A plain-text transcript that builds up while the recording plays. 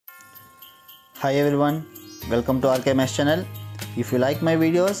Hi everyone, welcome to RKMS channel. If you like my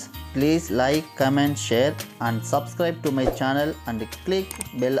videos, please like, comment, share and subscribe to my channel and click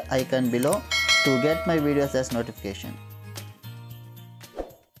bell icon below to get my videos as notification.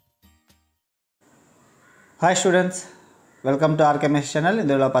 Hi students, welcome to RKMS channel. In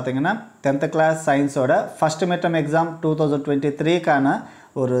this video, 10th class science first midterm exam 2023 கான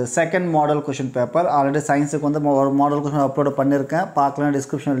ஒரு second model question paper already சயின்ஸ்க்கு வந்து ஒரு model question upload பண்ணிருக்கேன். பார்க்கலாம்,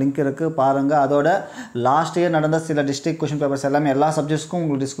 description link இருக்கு, பாருங்க. அதோட last year நடந்த சில டிஸ்ட்ரிக்ட் क्वेश्चन பேப்பர்ஸ் எல்லாமே எல்லா சப்ஜெக்ட்ஸ்க்கும்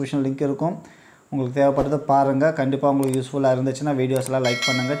உங்களுக்கு டிஸ்கிரிப்ஷன் லிங்க் இருக்கும். உங்களுக்கு தேவைப்படுது பாருங்க. கண்டிப்பா உங்களுக்கு யூஸ்ஃபுல்லா இருந்துச்சுனா வீடியோஸ் எல்லாம் லைக்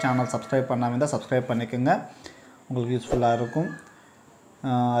பண்ணுங்க. சேனல் சப்ஸ்கிரைப் பண்ணாம இருந்தா சப்ஸ்கிரைப் பண்ணிக்கங்க. உங்களுக்கு யூஸ்ஃபுல்லா இருக்கும்.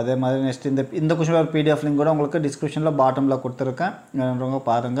 அதே மாதிரி நெக்ஸ்ட் இந்த क्वेश्चन பேப்பர் PDF லிங்க் கூட உங்களுக்கு டிஸ்கிரிப்ஷன்ல பாட்டம்ல கொடுத்திருக்கேன். வேணும்றவங்க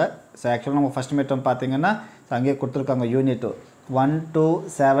பாருங்க. சோ एक्चुअली நம்ம ஃபர்ஸ்ட் மீட்டர் பாத்தீங்கன்னா அங்கேயே கொடுத்திருக்காங்க யூனிட் 1 2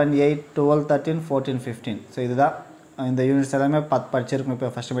 7 8 12 13 14 15. ஸோ இதுதான் இந்த யூனிட்ஸ் எல்லாமே படிச்சிருக்கோம் இப்போ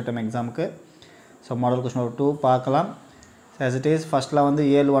ஃபர்ஸ்ட் மீட்டர் எக்ஸாமுக்கு. ஸோ மாடல் क्वेश्चन 2 பார்க்கலாம். as it is ஃபர்ஸ்ட்ல வந்து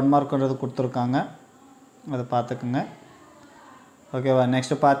 7 1 மார்க்ன்றது கொடுத்திருக்காங்க, அதை பார்த்துக்கங்க. ஓகேவா.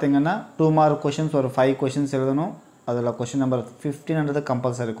 நெக்ஸ்ட் பாத்தீங்கன்னா 2 மார்க் क्वेश्चंस ஒரு 5 क्वेश्चंस எழுதணும். அதல क्वेश्चन நம்பர் 15 ன்றது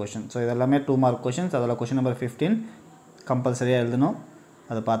கம்பல்சரி क्वेश्चन. ஸோ இதெல்லாம் 2 மார்க் क्वेश्चंस. அதல क्वेश्चन நம்பர் 15 கம்பல்சரியா எழுதணும்,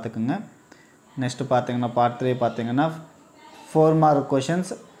 அதை பார்த்துக்கங்க. நெக்ஸ்ட் பாத்தீங்கன்னா பார்ட் 3 பாத்தீங்கன்னா 4 mark questions.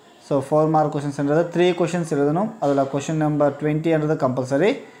 So 4 mark questions ன்றது 3 क्वेश्चंस எழுதணும். அதல क्वेश्चन நம்பர் 20 ன்றது கம்பல்சரி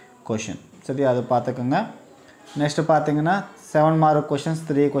क्वेश्चन. சரி, அதை பார்த்துக்கங்க. நெக்ஸ்ட் பாத்தீங்கன்னா 7 மார்க் क्वेश्चंस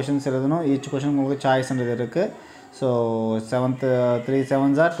 3 क्वेश्चंस எழுதணும். ஈச் क्वेश्चन உங்களுக்கு சாய்ஸ் ன்றது இருக்கு. So 7th 3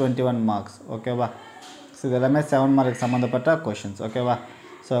 7s are 21 marks. ஓகேவா. ஸோ இதெல்லாம் 7 மார்க் சம்பந்தப்பட்ட क्वेश्चंस. ஓகேவா.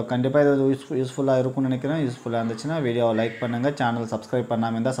 ஸோ கண்டிப்பாக இது யூஸ்ஃபுல்லாக இருக்கும்னு நினைக்கிறேன். யூஸ்ஃபுல்லாக இருந்துச்சுன்னா வீடியோவை லைக் பண்ணுங்கள். சேனல் சப்ஸ்கிரைப்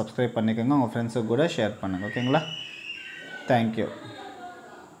பண்ணாமல் இருந்தால் சப்ஸ்கிரைப் பண்ணிக்கோங்க. உங்கள் ஃப்ரெண்ட்ஸுக்கு கூட ஷேர் பண்ணுங்கள். ஓகேங்களா. தேங்க்யூ.